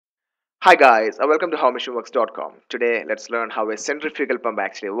Hi guys, welcome to howmachineworks.com. Today let's learn how a centrifugal pump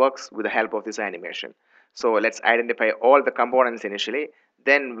actually works with the help of this animation. So let's identify all the components initially,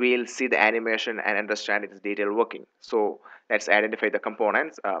 then we'll see the animation and understand its detailed working. So let's identify the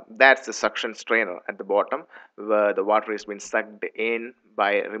components. That's the suction strainer at the bottom where the water is being sucked in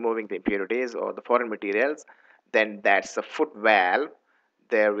by removing the impurities or the foreign materials. Then that's the foot valve.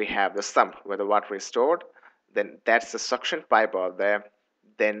 There we have the sump where the water is stored. Then that's the suction pipe out there.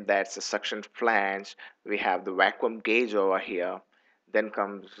 Then that's the suction flange. We have the vacuum gauge over here. Then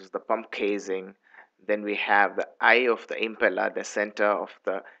comes the pump casing. Then we have the eye of the impeller, the center of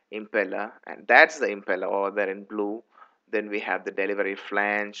the impeller, and that's the impeller over there in blue. Then we have the delivery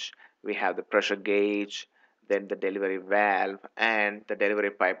flange. We have the pressure gauge, then the delivery valve, and the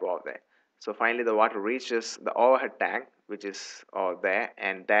delivery pipe over there. So finally, the water reaches the overhead tank, which is over there,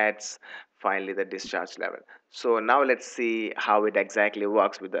 and that's finally the discharge level. So now let's see how it exactly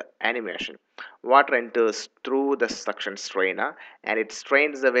works with the animation. Water enters through the suction strainer and it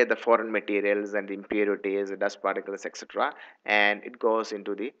strains away the foreign materials and impurities, dust particles, etc. And it goes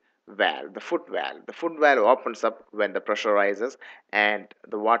into the valve, the foot valve. The foot valve opens up when the pressure rises and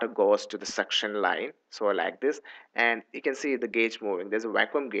the water goes to the suction line. So like this, and you can see the gauge moving. There's a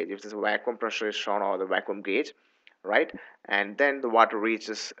vacuum gauge. If there's a vacuum pressure is shown over the vacuum gauge, right? And then the water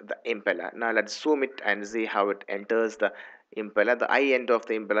reaches the impeller. Now let's zoom it and see how it enters the impeller. The eye end of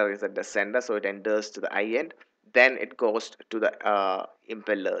the impeller is at the center, so it enters to the eye end. Then it goes to the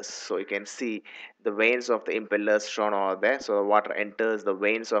impellers. So you can see the vanes of the impellers shown over there. So the water enters the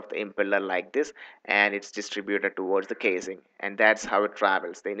vanes of the impeller like this, and it's distributed towards the casing, and that's how it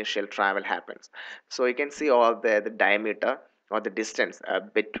travels. The initial travel happens. So you can see all the diameter or the distance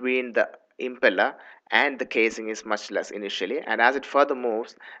between the impeller and the casing is much less initially, and as it further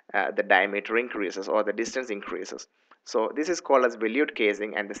moves, the diameter increases or the distance increases. So this is called as volute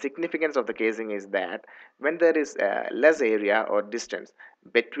casing, and the significance of the casing is that when there is less area or distance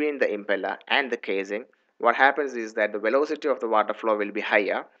between the impeller and the casing, what happens is that the velocity of the water flow will be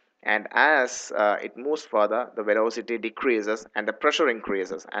higher, and as it moves further, the velocity decreases and the pressure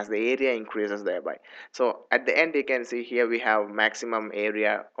increases as the area increases thereby. So at the end, you can see here we have maximum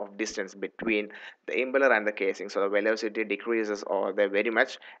area of distance between the impeller and the casing. So the velocity decreases or they very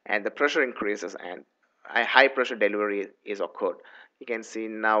much, and the pressure increases, and a high pressure delivery is occurred. You can see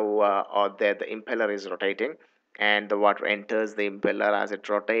now or there the impeller is rotating, and the water enters the impeller as it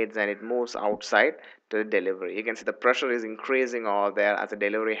rotates and it moves outside to the delivery. You can see the pressure is increasing over there as the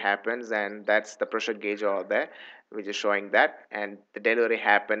delivery happens, and that's the pressure gauge over there which is showing that, and the delivery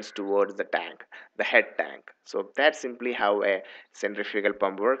happens towards the tank, the head tank. So that's simply how a centrifugal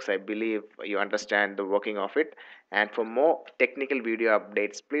pump works. I believe you understand the working of it, and for more technical video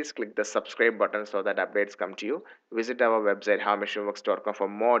updates, please click the subscribe button so that updates come to you. Visit our website howmachineworks.com for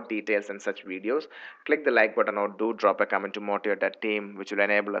more details and such videos. Click the like button or do drop a comment to motivate our team, which will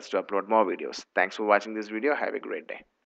enable us to upload more videos. Thanks for watching this video. Have a great day.